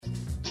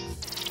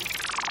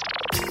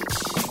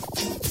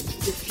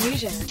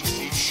Diffusion,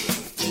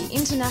 the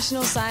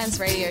international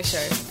science radio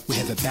show. We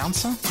have a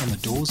bouncer on the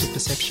doors of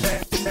perception.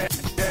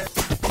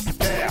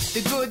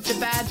 The good, the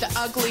bad, the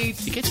ugly.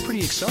 It gets pretty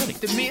exciting.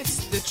 The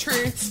myths, the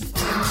truths.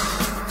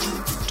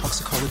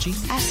 Toxicology.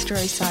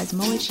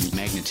 Astroseismology.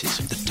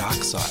 Magnetism. The dark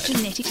side.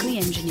 Genetically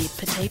engineered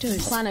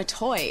potatoes.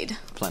 Planetoid.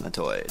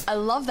 Planetoid. I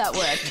love that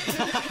word.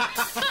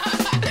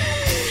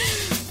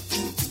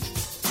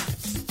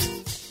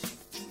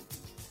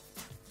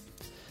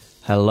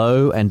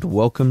 Hello and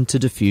welcome to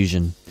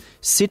Diffusion.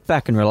 Sit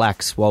back and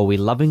relax while we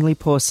lovingly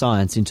pour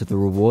science into the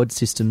reward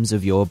systems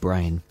of your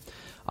brain.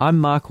 I'm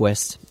Mark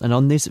West, and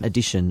on this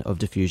edition of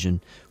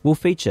Diffusion, we'll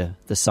feature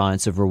the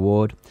science of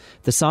reward,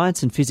 the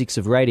science and physics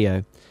of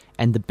radio,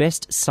 and the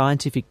best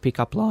scientific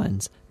pickup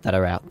lines that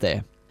are out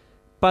there.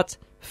 But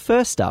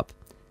first up,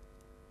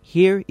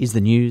 here is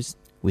the news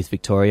with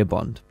Victoria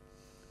Bond.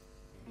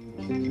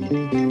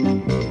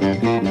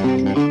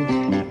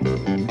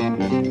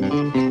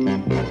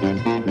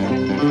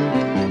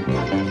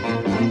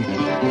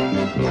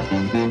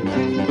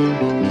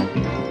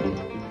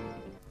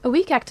 A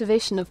weak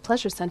activation of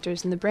pleasure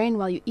centers in the brain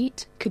while you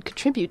eat could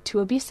contribute to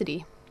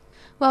obesity.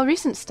 While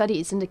recent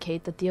studies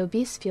indicate that the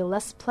obese feel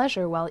less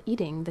pleasure while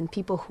eating than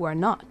people who are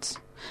not,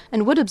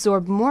 and would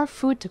absorb more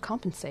food to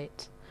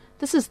compensate,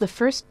 this is the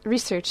first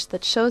research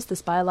that shows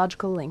this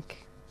biological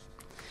link.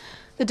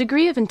 The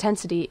degree of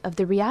intensity of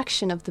the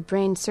reaction of the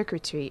brain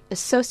circuitry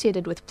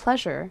associated with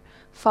pleasure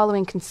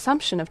following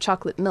consumption of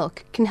chocolate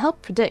milk can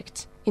help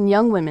predict, in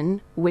young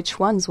women, which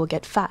ones will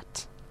get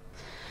fat.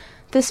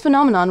 This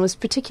phenomenon was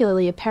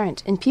particularly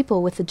apparent in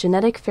people with a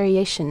genetic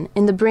variation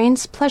in the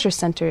brain's pleasure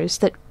centers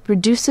that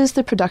reduces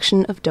the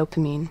production of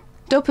dopamine.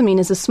 Dopamine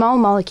is a small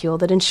molecule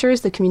that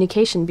ensures the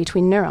communication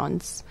between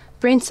neurons,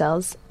 brain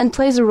cells, and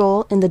plays a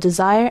role in the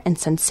desire and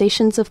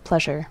sensations of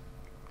pleasure.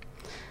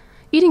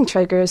 Eating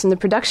triggers in the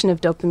production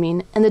of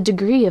dopamine, and the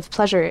degree of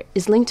pleasure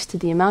is linked to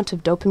the amount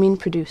of dopamine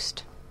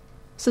produced.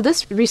 So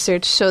this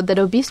research showed that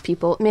obese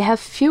people may have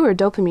fewer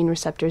dopamine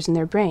receptors in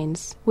their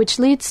brains, which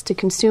leads to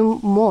consume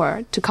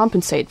more to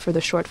compensate for the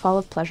shortfall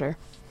of pleasure.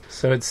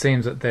 So it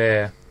seems that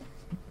they're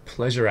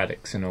pleasure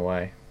addicts in a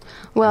way.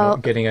 Well, they're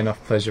not getting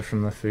enough pleasure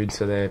from the food,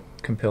 so they're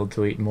compelled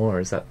to eat more.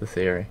 Is that the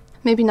theory?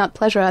 Maybe not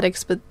pleasure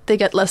addicts, but they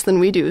get less than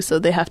we do, so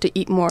they have to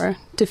eat more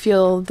to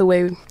feel the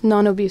way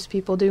non-obese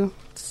people do.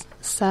 It's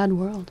a sad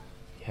world.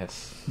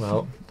 Yes.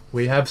 Well,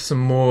 we have some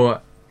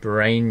more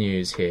brain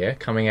news here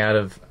coming out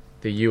of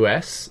the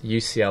US,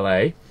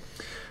 UCLA.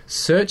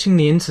 Searching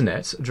the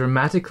internet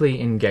dramatically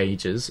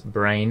engages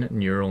brain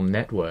neural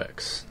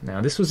networks.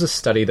 Now, this was a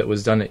study that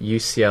was done at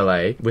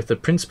UCLA with the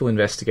principal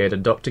investigator,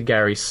 Dr.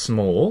 Gary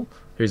Small,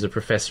 who's a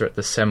professor at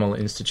the Semel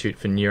Institute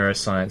for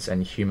Neuroscience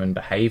and Human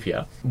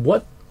Behavior.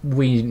 What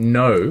we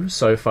know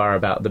so far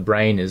about the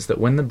brain is that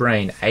when the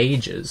brain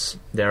ages,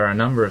 there are a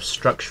number of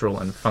structural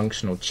and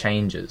functional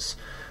changes.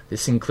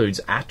 This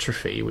includes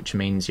atrophy, which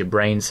means your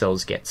brain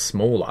cells get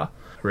smaller,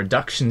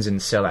 reductions in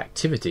cell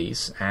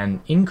activities,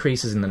 and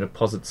increases in the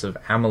deposits of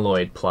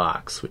amyloid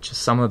plaques, which are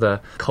some of the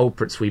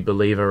culprits we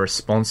believe are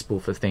responsible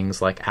for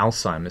things like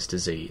Alzheimer's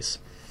disease.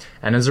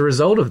 And as a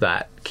result of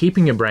that,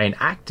 keeping your brain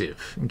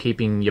active and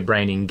keeping your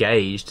brain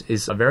engaged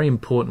is a very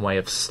important way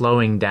of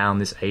slowing down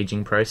this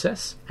aging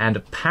process. And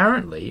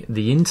apparently,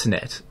 the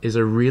internet is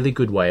a really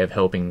good way of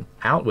helping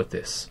out with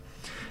this.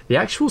 The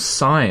actual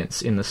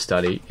science in the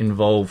study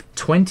involved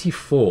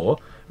 24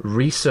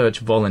 research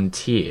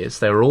volunteers.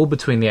 They were all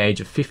between the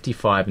age of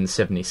 55 and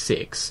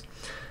 76,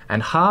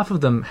 and half of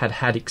them had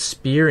had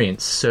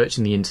experience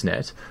searching the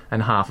internet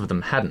and half of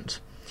them hadn't.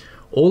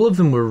 All of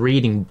them were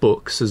reading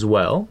books as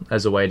well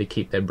as a way to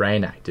keep their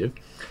brain active,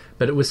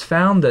 but it was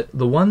found that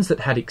the ones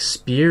that had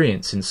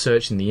experience in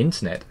searching the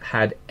internet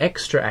had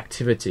extra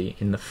activity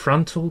in the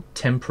frontal,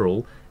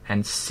 temporal,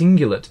 and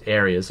cingulate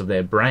areas of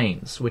their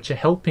brains, which are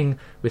helping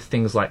with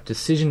things like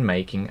decision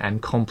making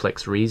and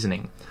complex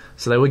reasoning.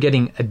 So they were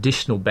getting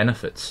additional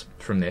benefits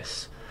from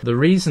this. The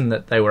reason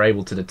that they were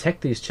able to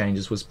detect these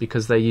changes was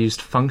because they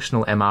used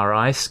functional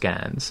MRI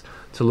scans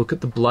to look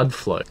at the blood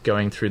flow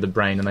going through the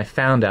brain, and they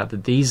found out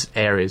that these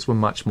areas were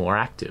much more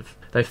active.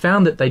 They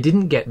found that they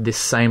didn't get this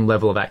same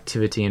level of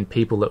activity in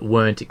people that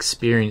weren't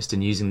experienced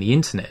in using the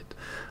internet.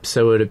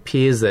 So it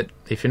appears that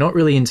if you're not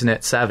really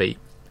internet savvy,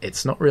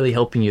 it's not really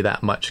helping you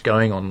that much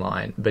going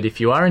online. But if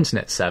you are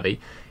internet savvy,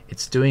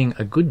 it's doing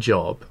a good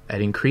job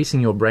at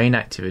increasing your brain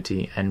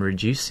activity and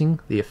reducing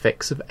the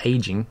effects of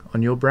aging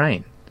on your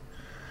brain.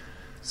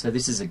 So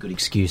this is a good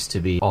excuse to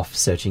be off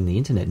searching the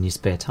internet in your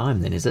spare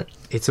time then, is it?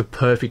 It's a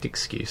perfect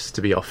excuse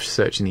to be off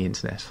searching the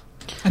internet.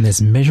 And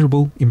there's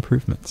measurable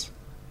improvements.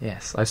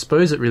 Yes, I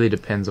suppose it really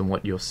depends on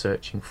what you're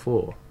searching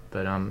for.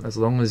 But as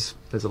long as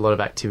there's a lot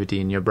of activity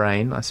in your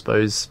brain, I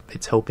suppose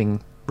it's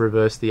helping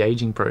reverse the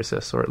aging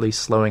process, or at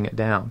least slowing it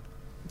down.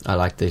 I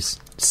like this.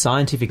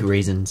 Scientific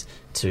reasons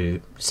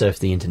to surf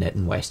the internet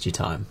and waste your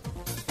time.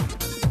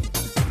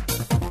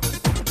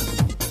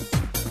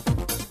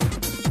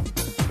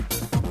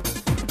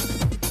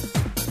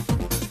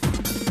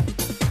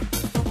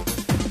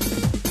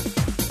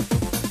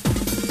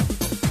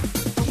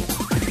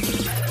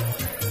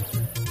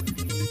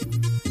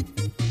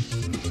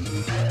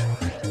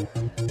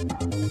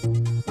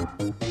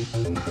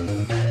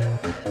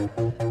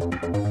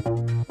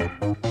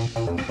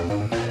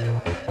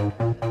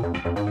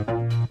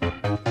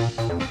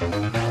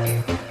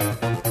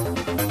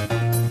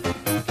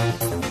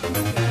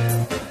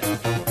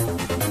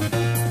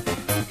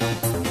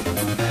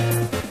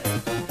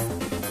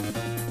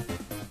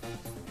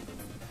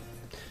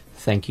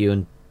 thank you,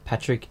 and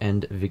Patrick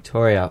and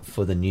Victoria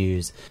for the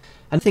news.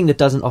 And the thing that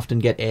doesn't often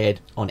get aired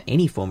on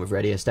any form of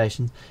radio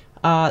station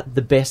are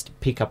the best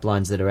pickup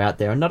lines that are out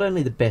there. And not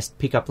only the best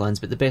pickup lines,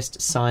 but the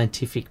best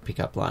scientific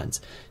pickup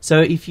lines. So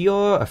if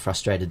you're a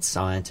frustrated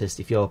scientist,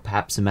 if you're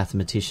perhaps a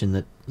mathematician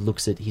that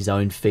looks at his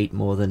own feet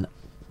more than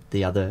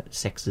the other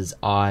sex's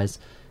eyes,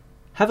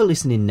 have a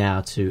listen in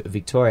now to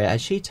Victoria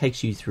as she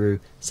takes you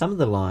through some of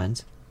the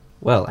lines.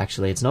 Well,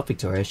 actually, it's not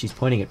Victoria. She's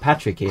pointing at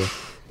Patrick here.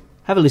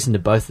 Have a listen to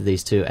both of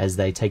these two as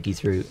they take you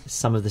through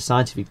some of the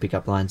scientific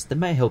pickup lines that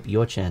may help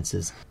your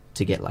chances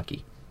to get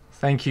lucky.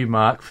 Thank you,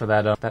 Mark, for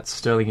that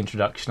sterling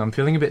introduction. I'm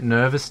feeling a bit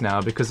nervous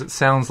now because it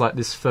sounds like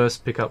this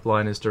first pickup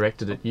line is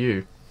directed at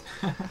you.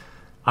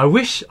 I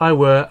wish I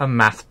were a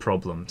math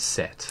problem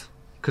set,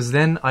 because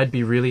then I'd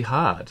be really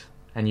hard,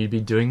 and you'd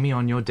be doing me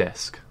on your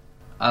desk.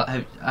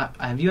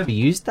 Have you ever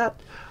used that?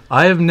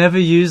 I have never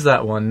used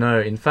that one, no.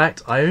 In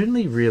fact, I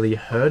only really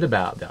heard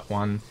about that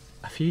one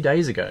a few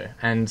days ago,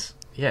 and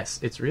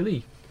yes, it's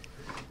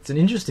an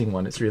interesting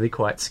one. It's really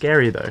quite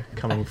scary, though,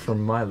 coming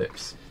from my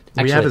lips.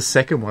 Actually, we have a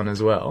second one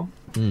as well.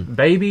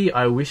 Baby,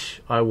 I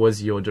wish I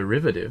was your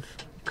derivative,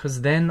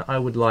 because then I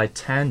would lie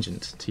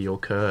tangent to your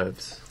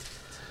curves.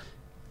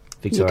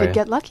 Victoria. You could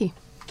get lucky.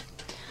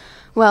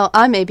 Well,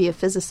 I may be a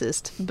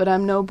physicist, but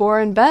I'm no bore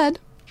in bed.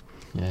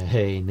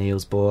 Hey,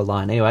 Niels Bohr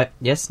line. Anyway,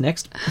 yes,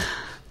 next.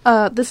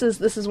 This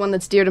is one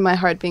that's dear to my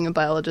heart, being a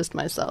biologist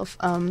myself.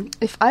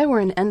 If I were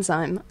an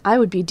enzyme, I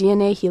would be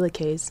DNA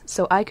helicase,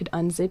 so I could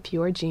unzip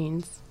your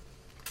genes.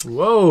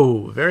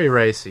 Whoa, very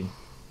racy.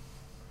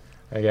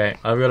 Okay,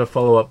 I've got a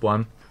follow-up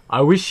one.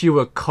 I wish you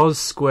were cos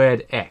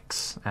squared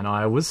x, and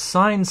I was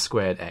sine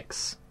squared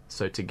x,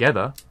 so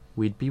together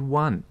we'd be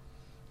one.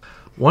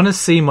 Want to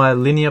see my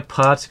linear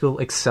particle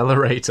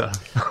accelerator?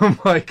 Oh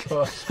my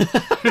gosh,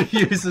 who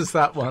uses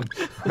that one?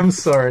 I'm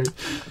sorry.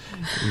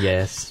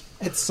 Yes.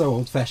 It's so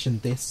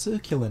old-fashioned, they're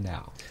circular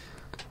now.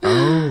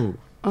 Oh.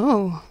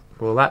 Oh.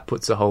 Well, that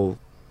puts a whole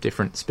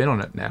different spin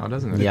on it now,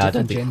 doesn't it? Yeah, I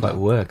don't think it quite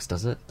works,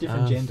 does it?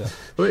 Different gender.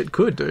 Well, it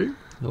could do.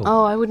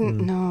 Oh, I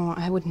wouldn't. No,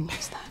 I wouldn't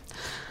use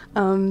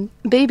that.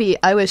 Baby,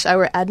 I wish I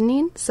were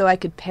adenine, so I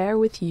could pair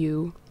with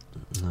you.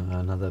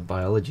 Another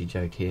biology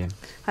joke here.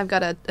 I've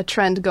got a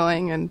trend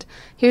going, and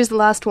here's the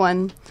last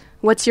one.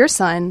 What's your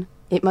sign?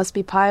 It must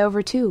be pi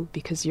over 2,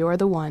 because you're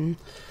the one.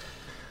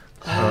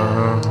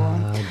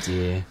 Oh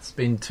dear. It's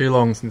been too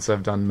long since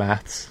I've done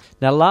maths.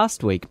 Now,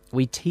 last week,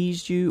 we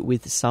teased you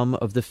with some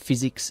of the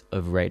physics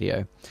of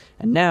radio.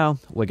 And now,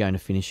 we're going to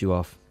finish you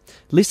off.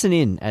 Listen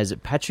in as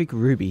Patrick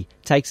Ruby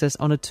takes us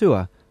on a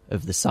tour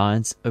of the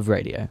science of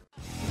radio.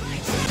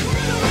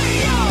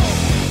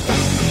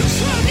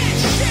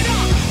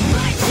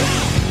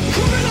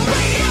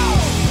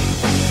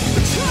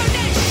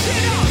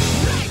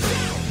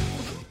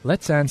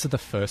 Let's answer the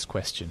first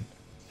question.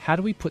 How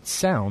do we put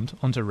sound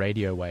onto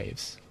radio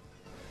waves?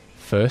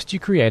 First, you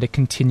create a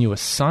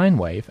continuous sine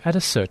wave at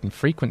a certain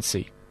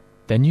frequency.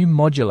 Then you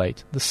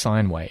modulate the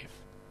sine wave.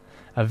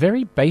 A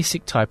very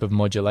basic type of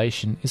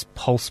modulation is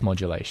pulse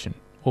modulation,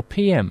 or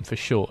PM for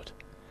short.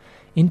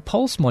 In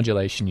pulse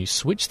modulation, you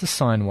switch the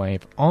sine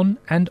wave on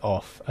and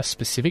off a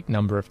specific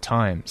number of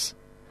times.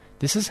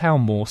 This is how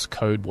Morse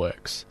code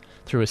works,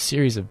 through a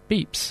series of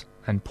beeps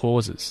and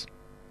pauses.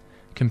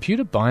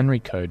 Computer binary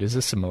code is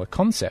a similar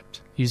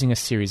concept, using a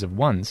series of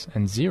ones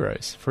and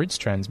zeros for its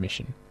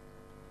transmission.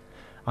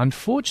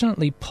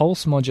 Unfortunately,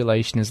 pulse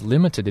modulation is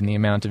limited in the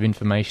amount of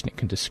information it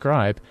can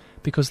describe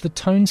because the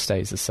tone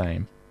stays the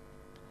same.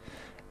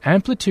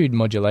 Amplitude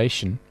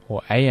modulation,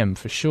 or AM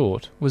for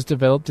short, was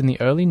developed in the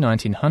early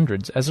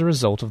 1900s as a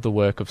result of the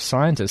work of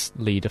scientist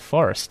Lee De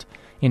Forest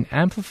in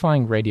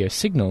amplifying radio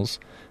signals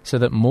so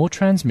that more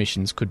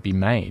transmissions could be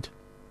made.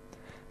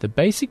 The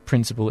basic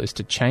principle is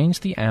to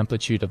change the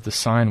amplitude of the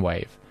sine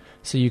wave,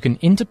 so you can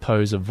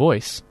interpose a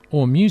voice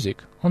or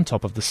music on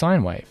top of the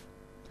sine wave.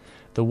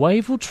 The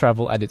wave will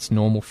travel at its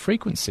normal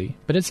frequency,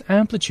 but its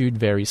amplitude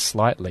varies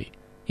slightly,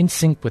 in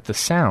sync with the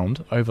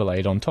sound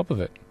overlaid on top of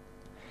it.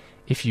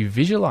 If you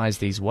visualize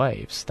these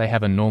waves, they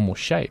have a normal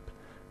shape,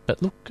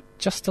 but look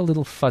just a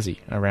little fuzzy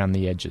around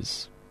the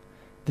edges.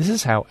 This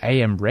is how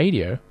AM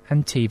radio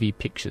and TV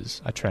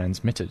pictures are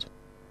transmitted.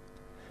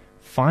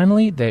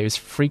 Finally, there is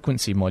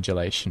frequency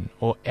modulation,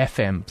 or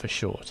FM for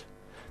short.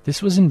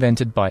 This was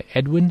invented by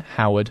Edwin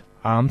Howard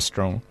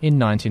Armstrong in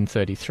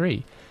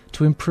 1933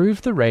 to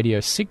improve the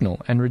radio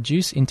signal and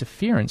reduce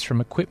interference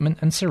from equipment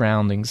and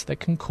surroundings that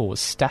can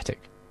cause static.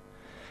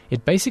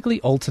 It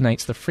basically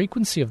alternates the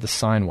frequency of the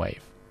sine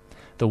wave.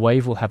 The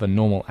wave will have a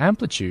normal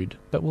amplitude,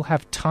 but will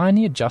have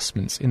tiny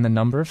adjustments in the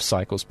number of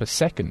cycles per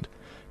second,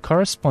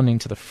 corresponding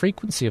to the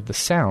frequency of the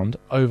sound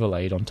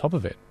overlaid on top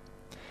of it.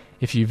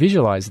 If you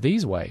visualize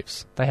these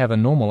waves, they have a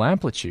normal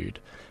amplitude,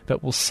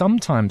 but will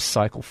sometimes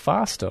cycle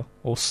faster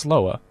or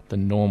slower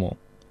than normal.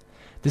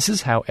 This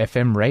is how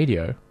FM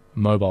radio,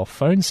 mobile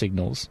phone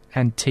signals,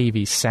 and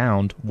TV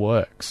sound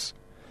works.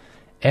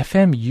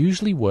 FM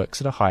usually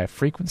works at a higher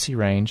frequency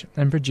range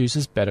and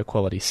produces better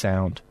quality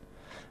sound.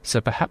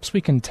 So perhaps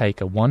we can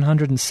take a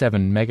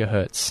 107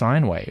 MHz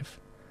sine wave,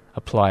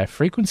 apply a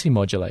frequency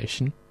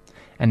modulation,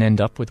 and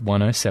end up with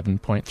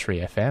 107.3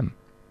 FM.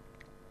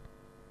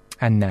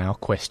 And now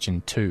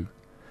question 2.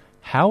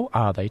 How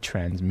are they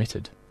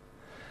transmitted?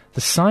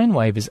 The sine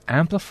wave is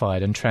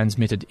amplified and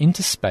transmitted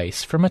into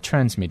space from a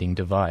transmitting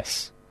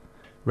device.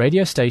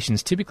 Radio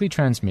stations typically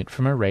transmit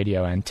from a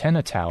radio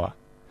antenna tower.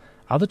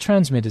 Other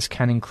transmitters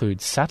can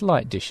include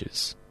satellite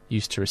dishes,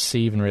 used to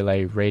receive and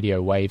relay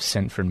radio waves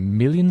sent from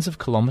millions of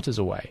kilometres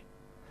away.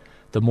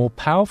 The more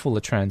powerful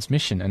the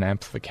transmission and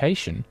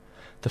amplification,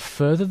 the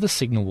further the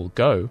signal will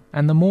go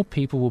and the more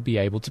people will be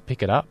able to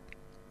pick it up.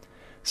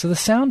 So the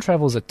sound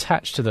travels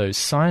attached to those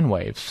sine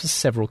waves for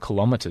several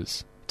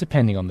kilometres,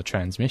 depending on the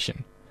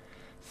transmission.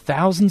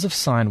 Thousands of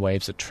sine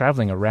waves are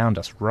travelling around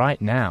us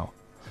right now,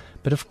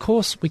 but of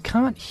course we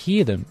can't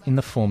hear them in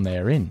the form they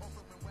are in.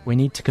 We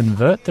need to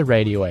convert the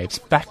radio waves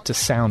back to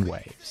sound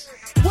waves.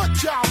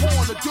 What y'all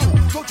wanna do?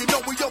 Don't you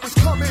know we always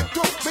coming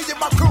through? Me and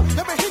my crew,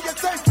 let me hear you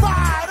say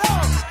fired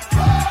up.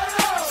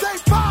 Say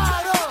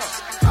fired up.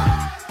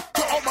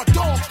 To all my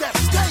dogs that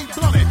stay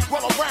blunted,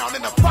 roll around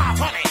in the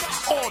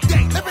 500 all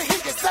day. Let me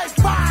hear you say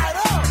fired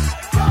up.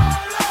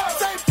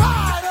 Say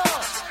fired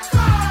up.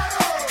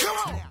 Come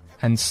on.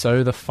 And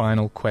so the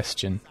final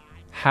question.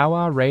 How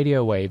are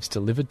radio waves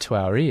delivered to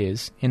our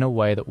ears in a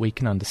way that we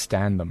can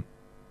understand them?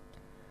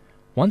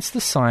 Once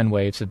the sine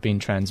waves have been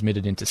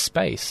transmitted into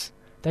space,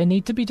 they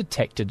need to be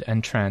detected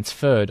and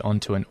transferred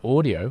onto an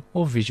audio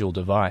or visual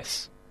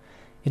device.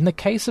 In the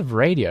case of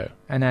radio,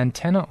 an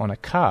antenna on a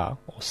car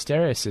or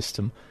stereo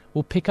system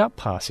will pick up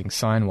passing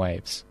sine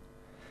waves.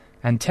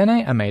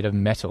 Antennae are made of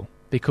metal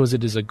because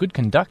it is a good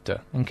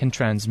conductor and can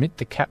transmit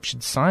the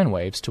captured sine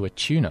waves to a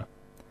tuner.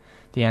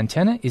 The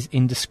antenna is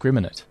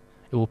indiscriminate.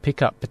 It will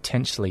pick up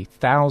potentially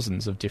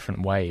thousands of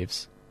different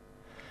waves.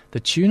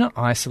 The tuner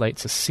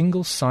isolates a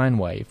single sine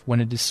wave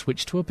when it is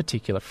switched to a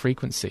particular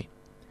frequency.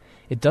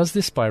 It does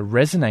this by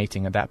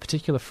resonating at that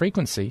particular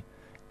frequency,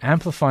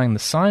 amplifying the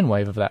sine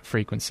wave of that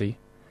frequency,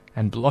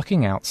 and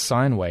blocking out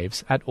sine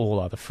waves at all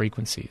other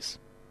frequencies.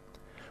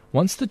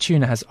 Once the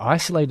tuner has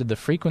isolated the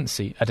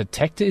frequency, a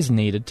detector is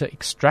needed to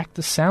extract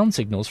the sound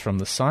signals from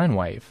the sine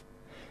wave.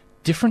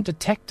 Different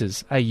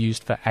detectors are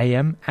used for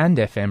AM and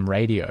FM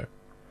radio.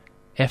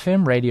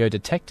 FM radio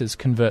detectors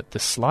convert the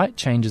slight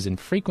changes in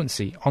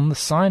frequency on the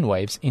sine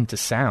waves into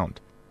sound.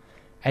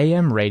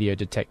 AM radio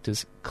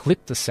detectors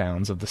clip the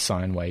sounds of the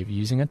sine wave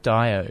using a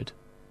diode.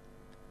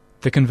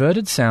 The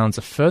converted sounds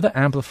are further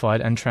amplified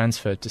and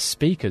transferred to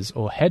speakers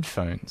or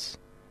headphones.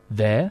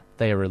 There,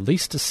 they are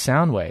released as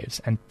sound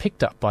waves and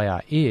picked up by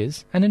our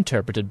ears and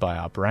interpreted by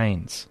our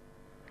brains.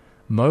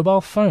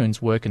 Mobile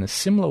phones work in a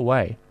similar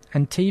way,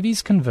 and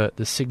TVs convert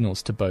the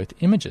signals to both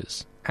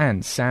images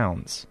and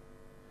sounds.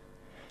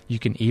 You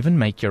can even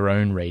make your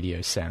own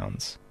radio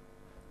sounds.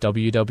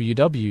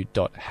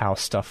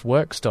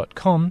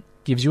 www.howstuffworks.com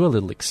gives you a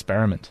little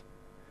experiment.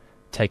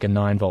 Take a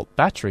 9-volt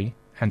battery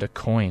and a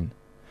coin.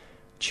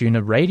 Tune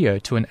a radio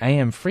to an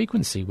AM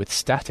frequency with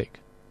static.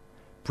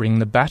 Bring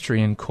the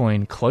battery and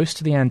coin close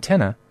to the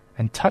antenna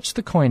and touch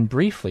the coin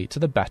briefly to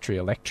the battery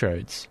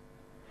electrodes.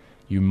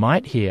 You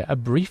might hear a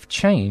brief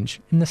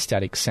change in the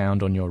static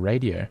sound on your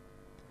radio.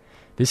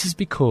 This is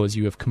because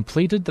you have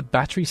completed the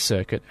battery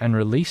circuit and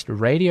released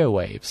radio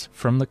waves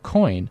from the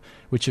coin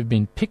which have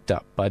been picked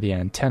up by the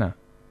antenna.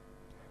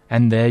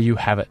 And there you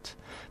have it.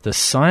 The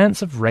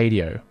science of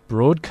radio,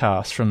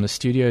 broadcast from the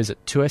studios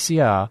at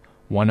 2SER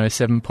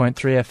 107.3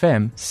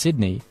 FM,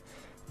 Sydney,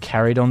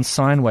 carried on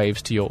sine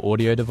waves to your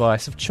audio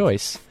device of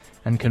choice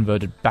and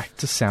converted back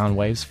to sound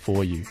waves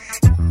for you.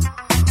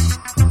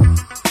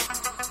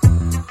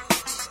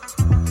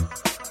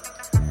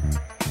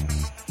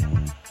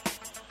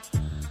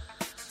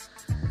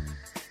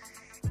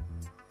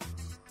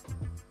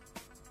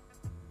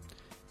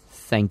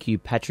 Thank you,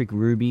 Patrick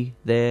Ruby,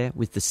 there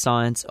with the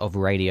science of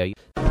radio.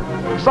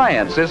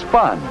 Science is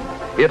fun.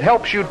 It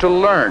helps you to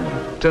learn,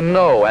 to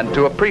know, and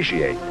to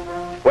appreciate.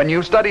 When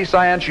you study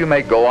science, you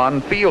may go on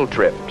field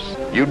trips.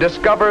 You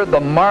discover the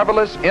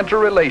marvelous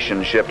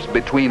interrelationships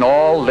between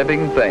all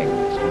living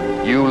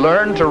things. You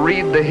learn to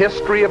read the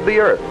history of the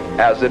earth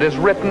as it is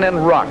written in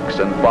rocks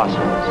and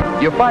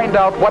fossils. You find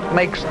out what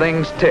makes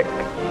things tick,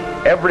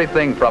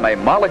 everything from a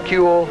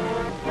molecule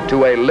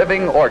to a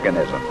living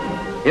organism.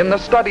 In the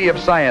study of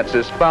science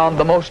is found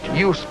the most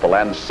useful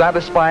and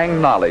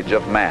satisfying knowledge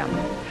of man.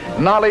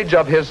 Knowledge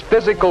of his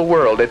physical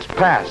world, its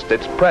past,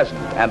 its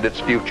present, and its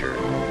future.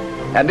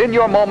 And in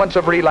your moments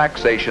of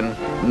relaxation,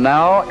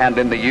 now and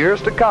in the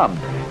years to come,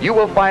 you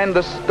will find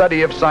the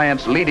study of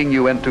science leading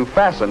you into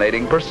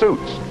fascinating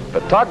pursuits.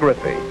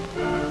 Photography,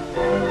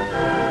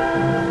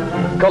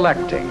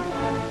 collecting.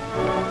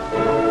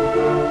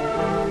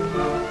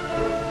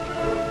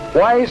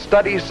 Why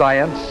study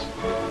science?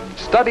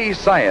 Study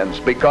science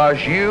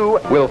because you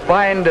will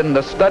find in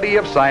the study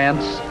of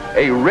science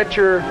a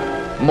richer,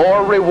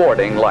 more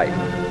rewarding life.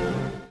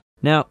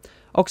 Now,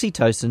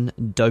 oxytocin,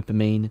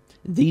 dopamine,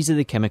 these are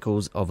the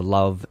chemicals of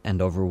love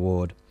and of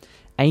reward.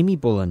 Amy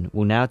Bullen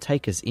will now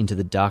take us into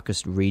the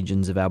darkest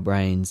regions of our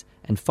brains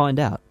and find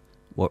out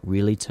what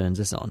really turns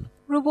us on.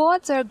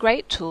 Rewards are a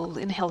great tool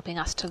in helping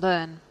us to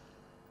learn.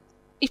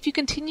 If you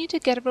continue to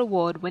get a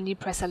reward when you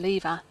press a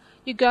lever,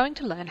 you're going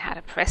to learn how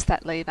to press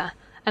that lever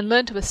and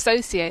learn to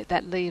associate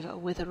that lever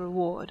with a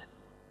reward.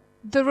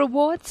 The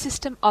reward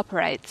system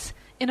operates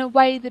in a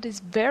way that is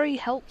very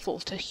helpful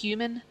to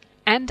human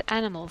and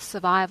animal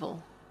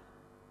survival.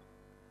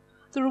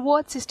 The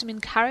reward system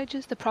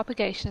encourages the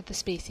propagation of the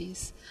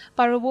species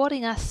by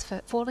rewarding us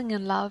for falling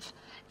in love,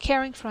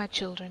 caring for our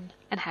children,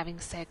 and having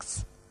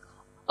sex,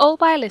 all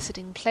by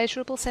eliciting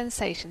pleasurable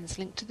sensations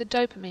linked to the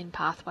dopamine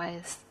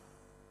pathways.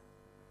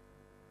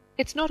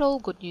 It's not all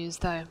good news,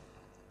 though.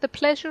 The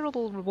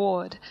pleasurable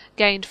reward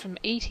gained from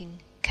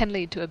eating can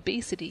lead to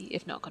obesity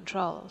if not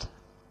controlled.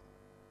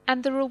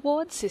 And the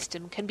reward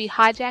system can be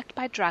hijacked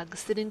by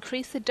drugs that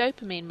increase the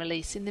dopamine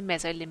release in the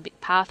mesolimbic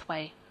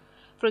pathway.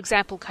 For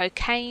example,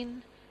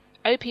 cocaine,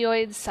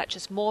 opioids such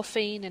as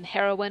morphine and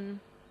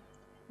heroin,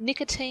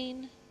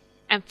 nicotine,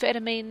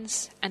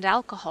 amphetamines, and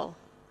alcohol.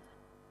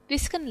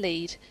 This can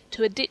lead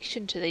to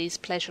addiction to these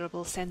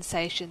pleasurable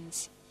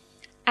sensations,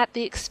 at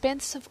the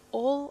expense of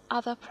all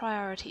other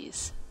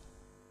priorities.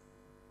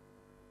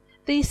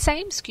 These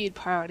same skewed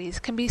priorities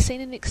can be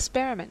seen in an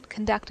experiment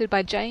conducted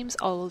by James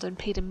Auld and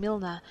Peter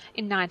Milner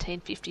in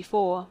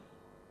 1954.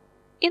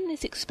 In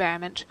this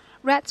experiment,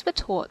 rats were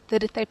taught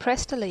that if they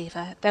pressed a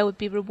lever, they would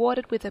be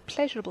rewarded with a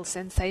pleasurable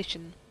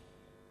sensation.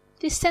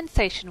 This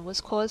sensation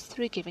was caused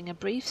through giving a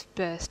brief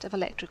burst of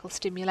electrical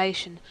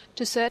stimulation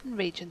to certain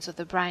regions of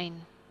the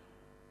brain.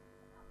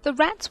 The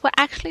rats were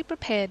actually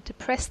prepared to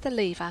press the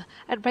lever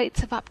at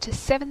rates of up to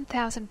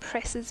 7,000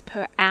 presses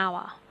per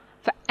hour,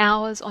 for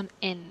hours on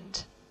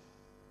end.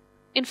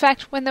 In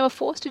fact, when they were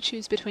forced to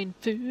choose between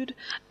food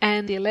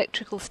and the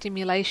electrical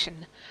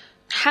stimulation,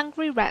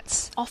 hungry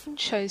rats often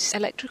chose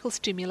electrical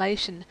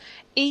stimulation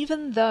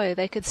even though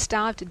they could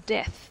starve to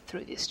death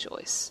through this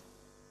choice.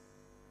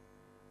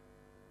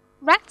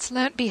 Rats'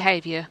 learnt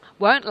behaviour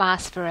won't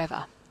last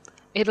forever.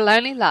 It'll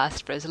only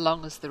last for as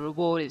long as the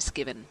reward is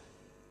given.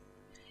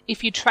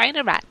 If you train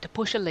a rat to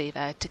push a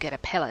lever to get a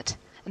pellet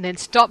and then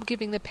stop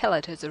giving the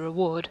pellet as a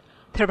reward,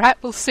 the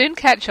rat will soon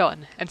catch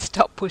on and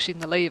stop pushing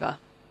the lever.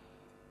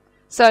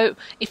 So,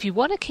 if you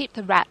want to keep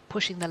the rat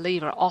pushing the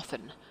lever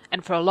often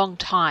and for a long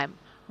time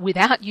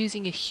without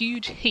using a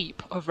huge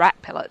heap of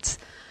rat pellets,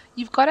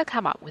 you've got to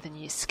come up with a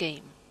new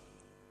scheme.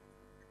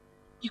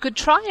 You could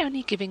try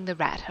only giving the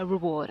rat a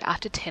reward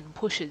after 10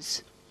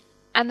 pushes,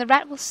 and the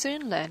rat will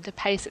soon learn to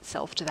pace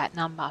itself to that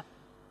number.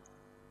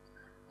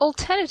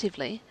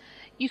 Alternatively,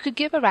 you could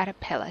give a rat a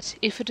pellet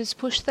if it has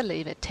pushed the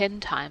lever 10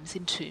 times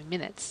in 2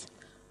 minutes,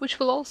 which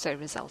will also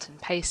result in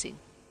pacing.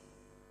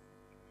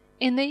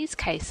 In these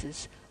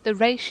cases, the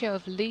ratio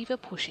of lever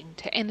pushing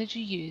to energy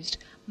used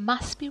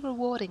must be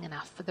rewarding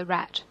enough for the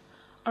rat,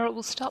 or it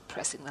will stop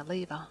pressing the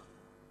lever.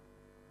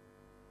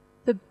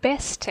 The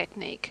best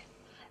technique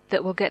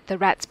that will get the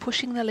rats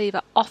pushing the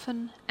lever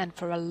often and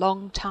for a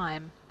long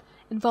time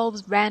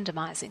involves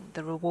randomizing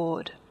the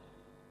reward.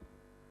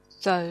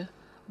 So,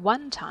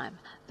 one time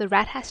the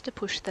rat has to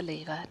push the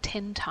lever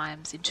 10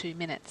 times in 2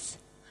 minutes.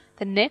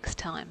 The next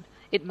time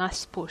it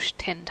must push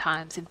 10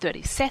 times in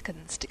 30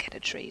 seconds to get a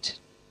treat.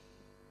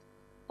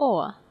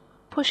 Or,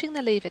 pushing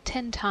the lever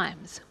 10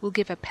 times will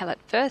give a pellet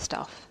first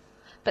off,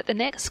 but the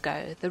next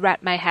go the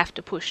rat may have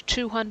to push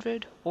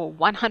 200 or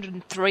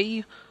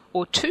 103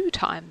 or 2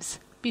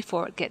 times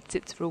before it gets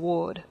its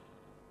reward.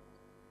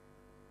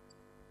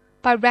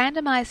 By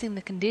randomizing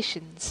the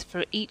conditions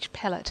for each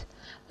pellet,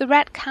 the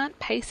rat can't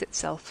pace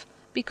itself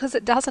because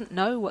it doesn't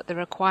know what the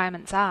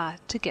requirements are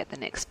to get the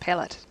next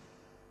pellet.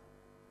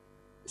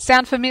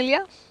 Sound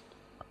familiar?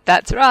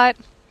 That's right.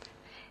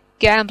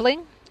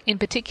 Gambling, in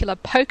particular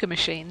poker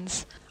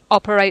machines,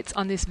 operates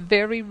on this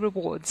very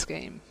reward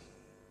scheme.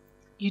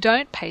 You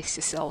don't pace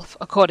yourself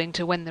according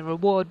to when the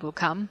reward will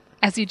come,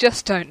 as you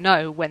just don't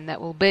know when that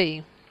will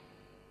be.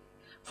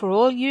 For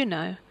all you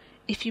know,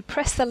 if you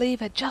press the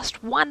lever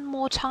just one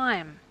more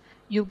time,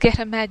 you'll get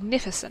a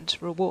magnificent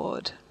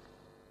reward.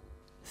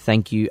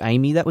 Thank you,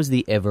 Amy. That was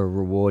the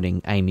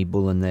ever-rewarding Amy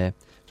Bullen there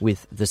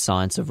with The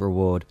Science of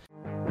Reward.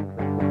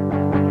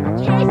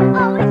 Kids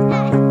always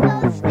ask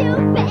those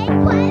stupid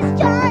questions.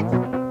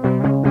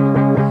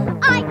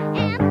 I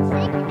am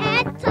sick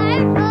and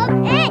tired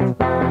of it.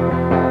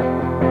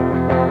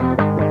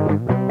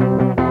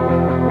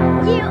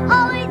 You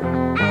always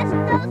ask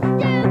those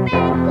stupid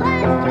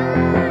questions.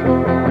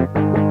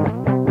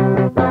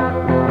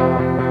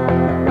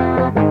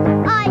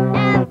 I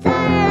am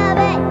tired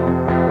of it.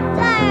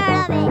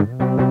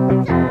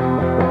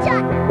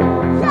 Tired of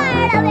it.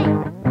 Tired of it.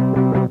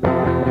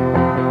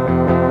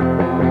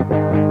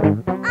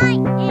 I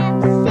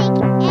am sick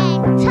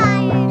and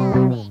tired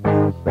of it.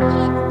 Kids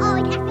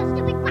always ask those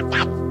stupid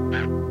questions.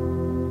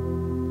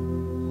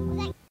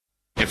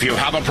 If you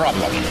have a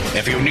problem,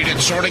 if you need it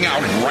sorting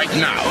out right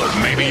now,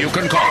 maybe you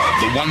can call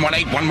the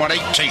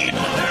 118-118-TEEN.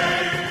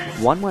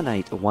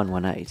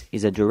 118-118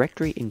 is a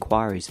directory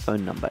inquiries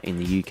phone number in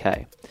the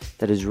UK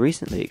that has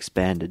recently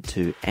expanded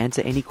to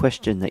answer any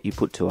question that you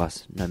put to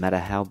us, no matter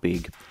how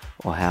big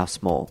or how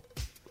small.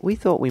 we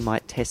thought we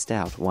might test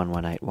out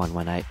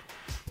 118118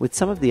 with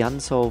some of the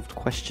unsolved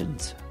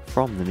questions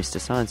from the Mr.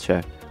 Science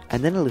Show,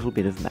 and then a little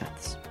bit of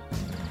maths.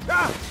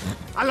 Ah,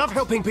 I love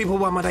helping people,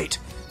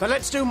 118, but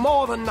let's do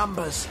more than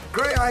numbers.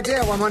 Great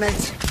idea,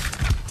 118.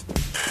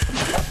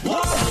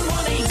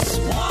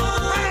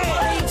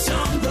 118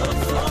 on the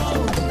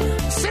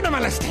phone.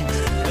 Cinema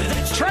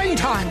listings. Train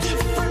times.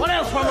 What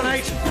else,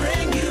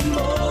 118?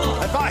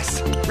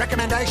 Advice.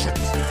 Recommendations.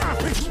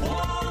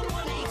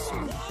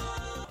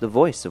 The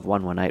voice of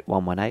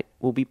 118118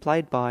 will be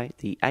played by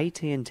the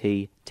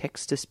AT&T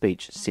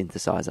text-to-speech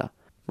synthesizer.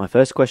 My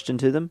first question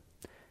to them: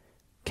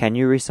 can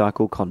you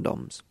recycle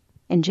condoms?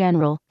 In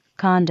general,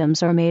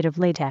 condoms are made of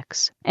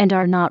latex and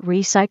are not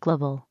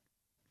recyclable.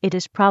 It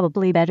is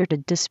probably better to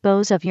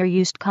dispose of your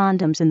used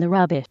condoms in the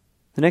rubbish.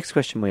 The next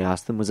question we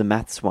asked them was a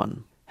maths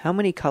one. How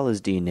many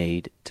colours do you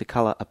need to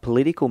colour a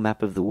political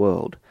map of the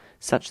world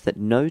such that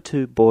no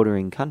two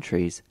bordering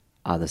countries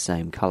are the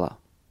same colour?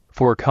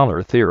 For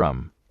color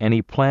theorem,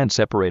 any plan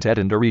separated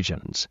into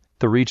regions.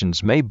 The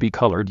regions may be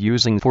colored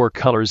using 4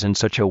 colors in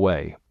such a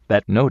way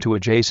that no two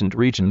adjacent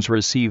regions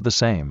receive the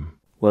same.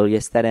 Well,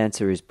 yes, that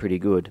answer is pretty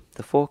good.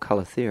 The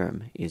 4-colour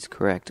theorem is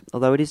correct,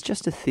 although it is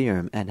just a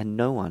theorem and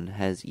no one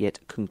has yet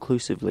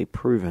conclusively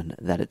proven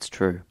that it's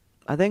true.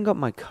 I then got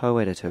my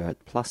co-editor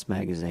at Plus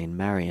magazine,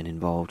 Marion,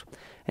 involved,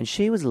 and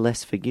she was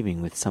less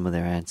forgiving with some of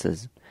their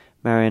answers.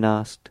 Marion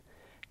asked,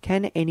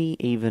 can any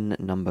even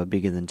number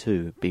bigger than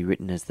 2 be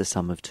written as the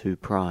sum of 2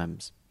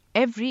 primes?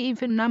 Every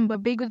even number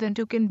bigger than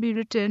 2 can be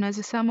written as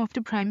a sum of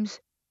 2 primes.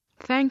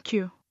 Thank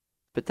you.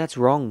 But that's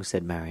wrong,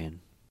 said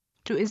Marion.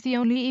 2 is the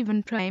only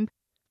even prime.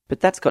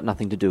 But that's got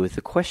nothing to do with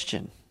the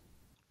question.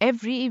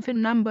 Every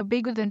even number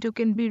bigger than 2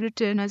 can be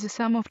written as a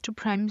sum of 2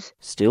 primes.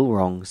 Still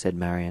wrong, said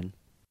Marion.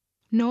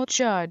 No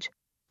charge.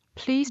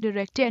 Please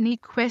direct any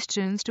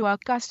questions to our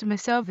customer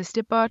service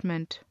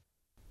department.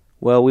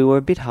 Well, we were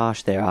a bit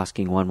harsh there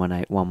asking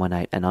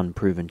 118118 an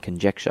unproven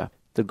conjecture.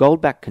 The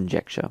Goldbach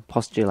conjecture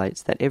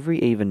postulates that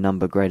every even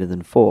number greater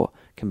than 4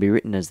 can be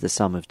written as the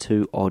sum of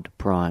 2 odd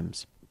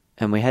primes.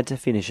 And we had to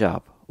finish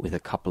up with a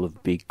couple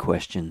of big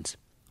questions.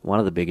 One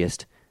of the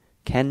biggest: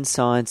 can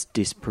science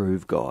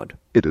disprove God?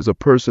 It is a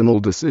personal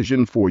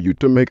decision for you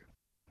to make.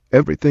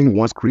 Everything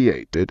was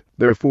created,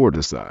 therefore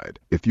decide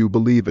if you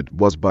believe it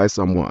was by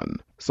someone,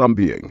 some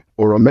being,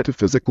 or a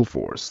metaphysical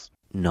force.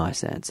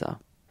 Nice answer.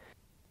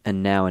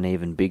 And now an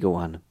even bigger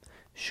one.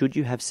 Should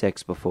you have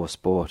sex before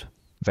sport?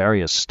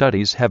 Various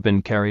studies have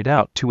been carried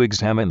out to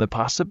examine the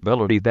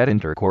possibility that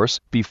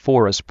intercourse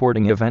before a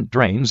sporting event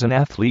drains an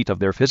athlete of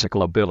their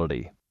physical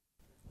ability.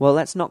 Well,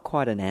 that's not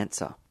quite an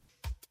answer.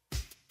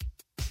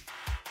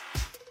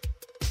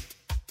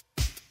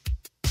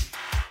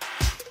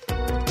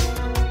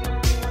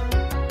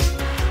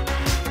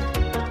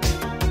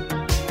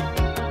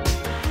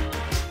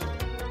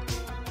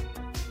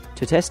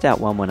 To test out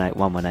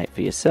 118118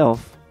 for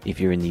yourself, if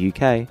you're in the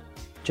UK,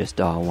 just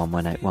dial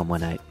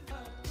 118118.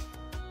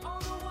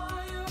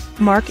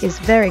 Mark is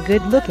very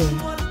good looking.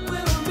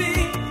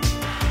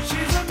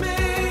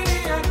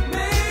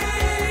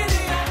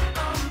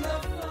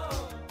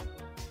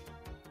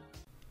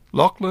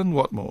 Lachlan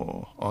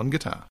Watmore on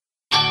guitar.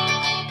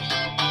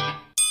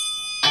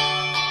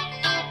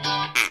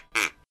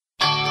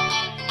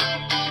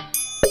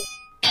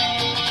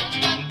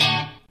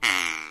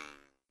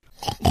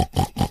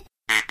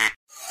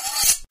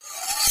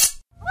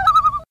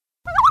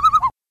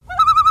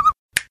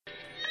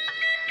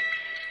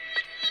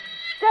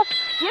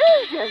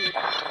 Diffusion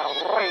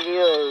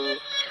Radio.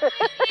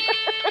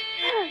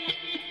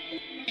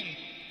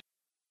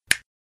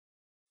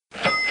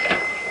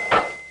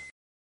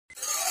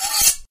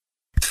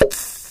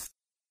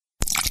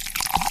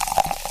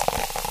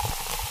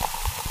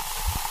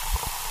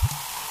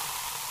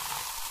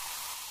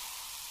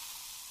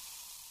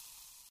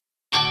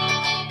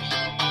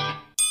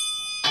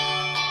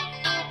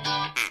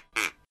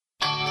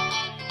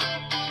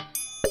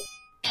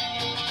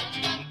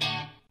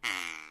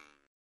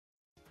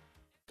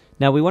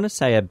 Now, we want to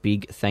say a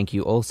big thank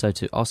you also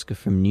to Oscar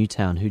from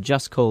Newtown, who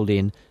just called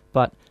in,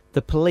 but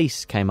the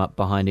police came up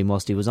behind him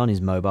whilst he was on his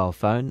mobile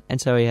phone,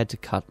 and so he had to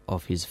cut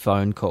off his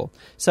phone call.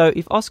 So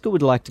if Oscar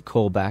would like to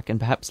call back and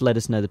perhaps let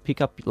us know the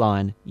pickup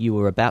line you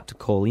were about to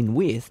call in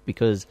with,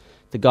 because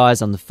the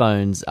guys on the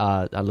phones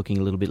are looking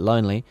a little bit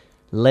lonely,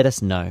 let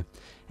us know.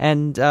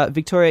 And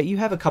Victoria, you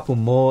have a couple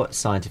more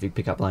scientific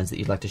pickup lines that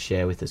you'd like to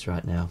share with us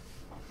right now.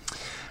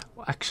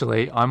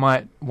 Actually, I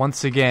might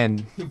once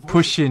again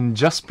push in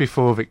just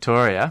before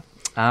Victoria.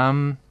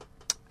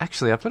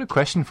 Actually, I've got a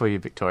question for you,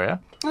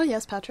 Victoria. Oh,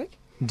 yes, Patrick.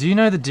 Do you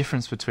know the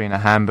difference between a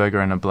hamburger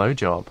and a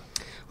blowjob?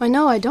 Why,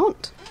 no, I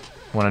don't.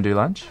 Want to do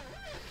lunch?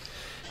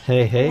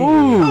 Hey, hey.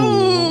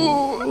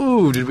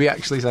 Ooh, did we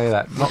actually say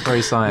that? Not very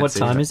sciencey. What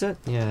time is it?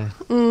 Yeah.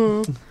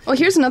 Well,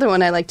 here's another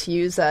one I like to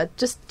use,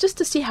 just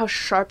to see how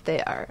sharp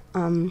they are.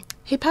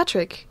 Hey,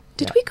 Patrick,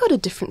 did we go to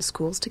different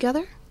schools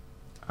together?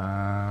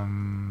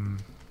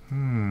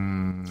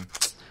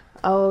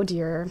 Oh,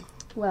 dear.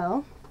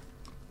 Well...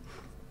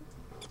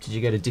 Did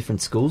you go to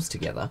different schools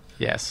together?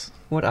 Yes.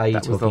 What are you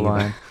talking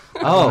about?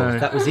 Oh, No.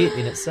 that was it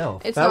in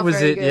itself. It's that not was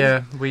very it, good.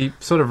 yeah. We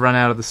sort of run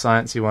out of the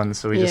sciencey ones,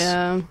 so we just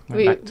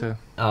went back to...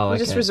 Oh, We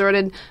just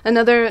resorted.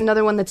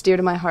 Another one that's dear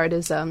to my heart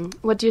is,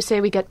 what do you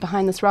say we get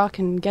behind this rock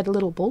and get a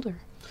little bolder?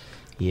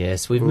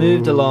 Yes, we've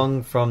moved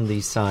along from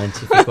the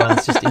scientific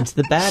ones just into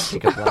the bad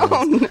pickup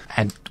lines.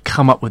 And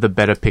come up with a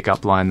better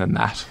pickup line than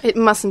that. It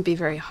mustn't be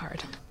very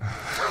hard.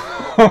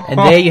 And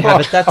there you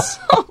have it. That's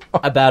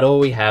about all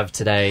we have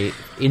today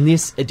in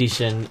this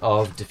edition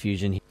of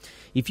Diffusion.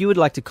 If you would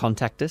like to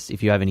contact us,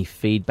 if you have any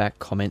feedback,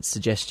 comments,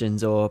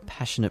 suggestions, or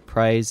passionate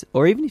praise,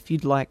 or even if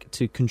you'd like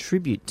to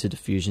contribute to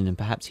Diffusion and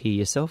perhaps hear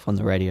yourself on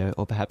the radio,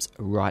 or perhaps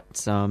write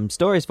some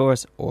stories for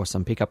us, or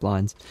some pickup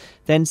lines,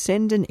 then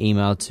send an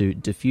email to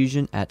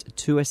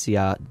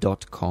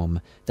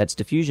diffusion@2ser.com. That's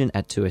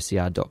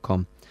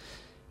diffusion@2ser.com.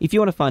 If you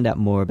want to find out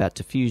more about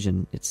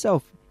Diffusion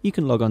itself, you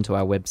can log on to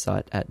our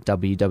website at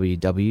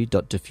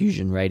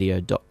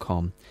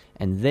www.diffusionradio.com,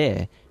 and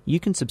there you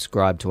can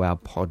subscribe to our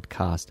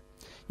podcast.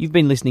 You've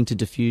been listening to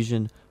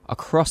Diffusion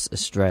across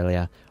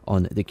Australia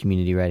on the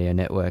Community Radio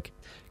Network.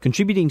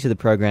 Contributing to the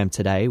program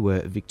today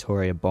were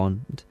Victoria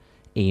Bond,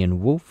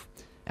 Ian Wolfe,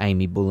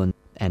 Amy Bullen,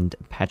 and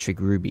Patrick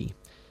Ruby.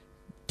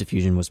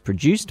 Diffusion was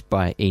produced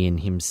by Ian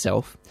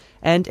himself,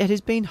 and it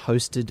has been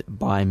hosted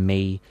by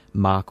me,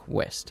 Mark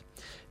West.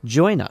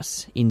 Join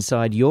us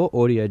inside your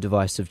audio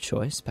device of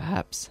choice,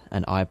 perhaps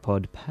an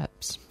iPod,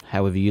 perhaps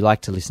however you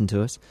like to listen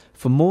to us,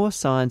 for more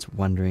science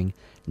wondering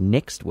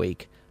next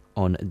week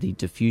on the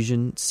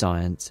Diffusion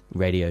Science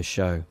Radio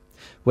Show.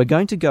 We're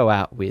going to go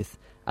out with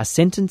a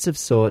sentence of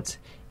sorts,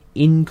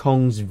 In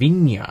Kong's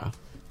Vinya,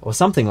 or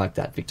something like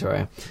that,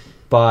 Victoria,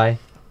 by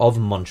Of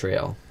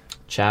Montreal.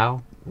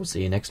 Ciao, we'll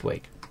see you next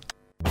week.